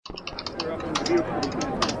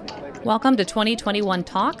Welcome to 2021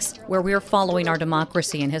 Talks, where we're following our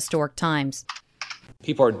democracy in historic times.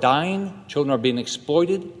 People are dying, children are being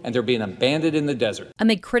exploited, and they're being abandoned in the desert.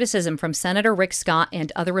 Amid criticism from Senator Rick Scott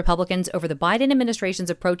and other Republicans over the Biden administration's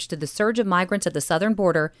approach to the surge of migrants at the southern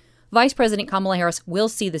border, Vice President Kamala Harris will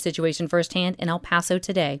see the situation firsthand in El Paso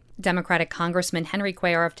today. Democratic Congressman Henry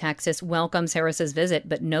Cuellar of Texas welcomes Harris's visit,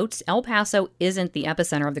 but notes El Paso isn't the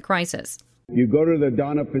epicenter of the crisis. You go to the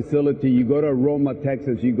Donna facility, you go to Roma,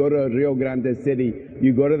 Texas, you go to Rio Grande City,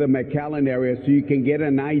 you go to the McAllen area so you can get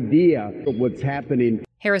an idea of what's happening.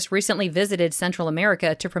 Harris recently visited Central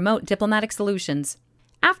America to promote diplomatic solutions.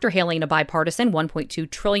 After hailing a bipartisan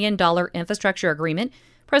 $1.2 trillion infrastructure agreement,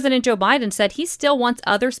 President Joe Biden said he still wants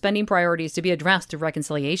other spending priorities to be addressed through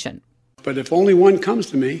reconciliation. But if only one comes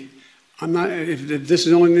to me, I'm not. If this is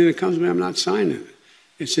the only thing that comes to me, I'm not signing it.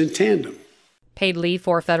 It's in tandem. Paid leave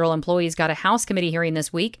for federal employees got a House committee hearing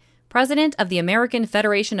this week. President of the American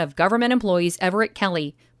Federation of Government Employees, Everett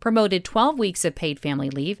Kelly, promoted 12 weeks of paid family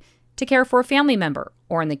leave to care for a family member,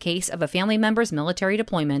 or in the case of a family member's military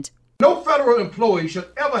deployment. No federal employee should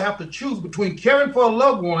ever have to choose between caring for a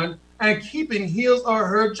loved one and keeping his or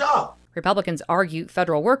her job. Republicans argue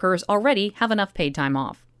federal workers already have enough paid time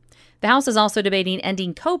off. The House is also debating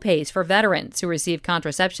ending co-pays for veterans who receive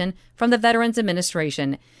contraception from the Veterans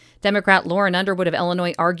Administration. Democrat Lauren Underwood of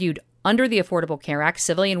Illinois argued under the Affordable Care Act,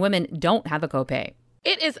 civilian women don't have a copay.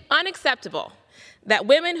 It is unacceptable that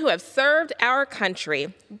women who have served our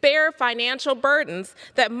country bear financial burdens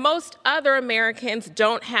that most other Americans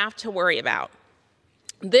don't have to worry about.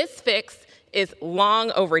 This fix is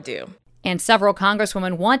long overdue. And several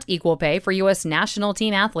congresswomen want equal pay for U.S. national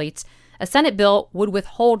team athletes. A Senate bill would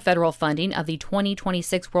withhold federal funding of the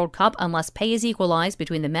 2026 World Cup unless pay is equalized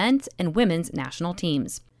between the men's and women's national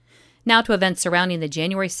teams. Now to events surrounding the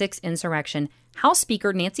January 6th insurrection. House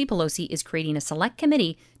Speaker Nancy Pelosi is creating a select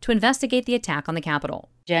committee to investigate the attack on the Capitol.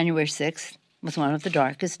 January 6th was one of the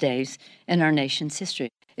darkest days in our nation's history.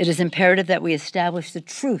 It is imperative that we establish the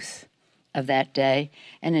truth of that day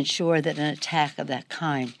and ensure that an attack of that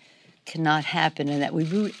kind cannot happen and that we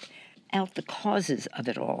root out the causes of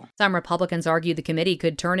it all. Some Republicans argue the committee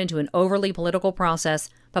could turn into an overly political process,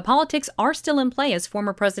 but politics are still in play as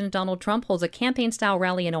former President Donald Trump holds a campaign-style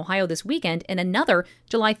rally in Ohio this weekend and another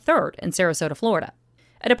July 3rd in Sarasota, Florida.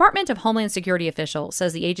 A Department of Homeland Security official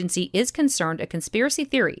says the agency is concerned a conspiracy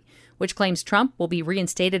theory, which claims Trump will be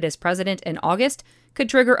reinstated as president in August, could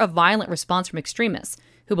trigger a violent response from extremists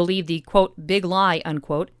who believe the, quote, big lie,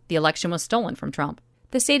 unquote, the election was stolen from Trump.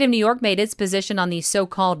 The state of New York made its position on the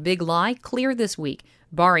so-called big lie clear this week,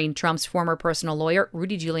 barring Trump's former personal lawyer,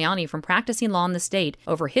 Rudy Giuliani, from practicing law in the state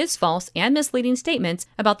over his false and misleading statements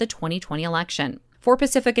about the 2020 election. For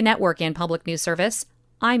Pacifica Network and Public News Service,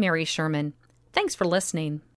 I'm Mary Sherman. Thanks for listening.